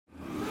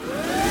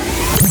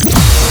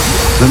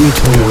Let me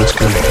tell you what's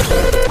going to happen.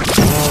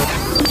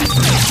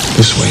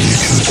 This way you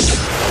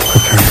can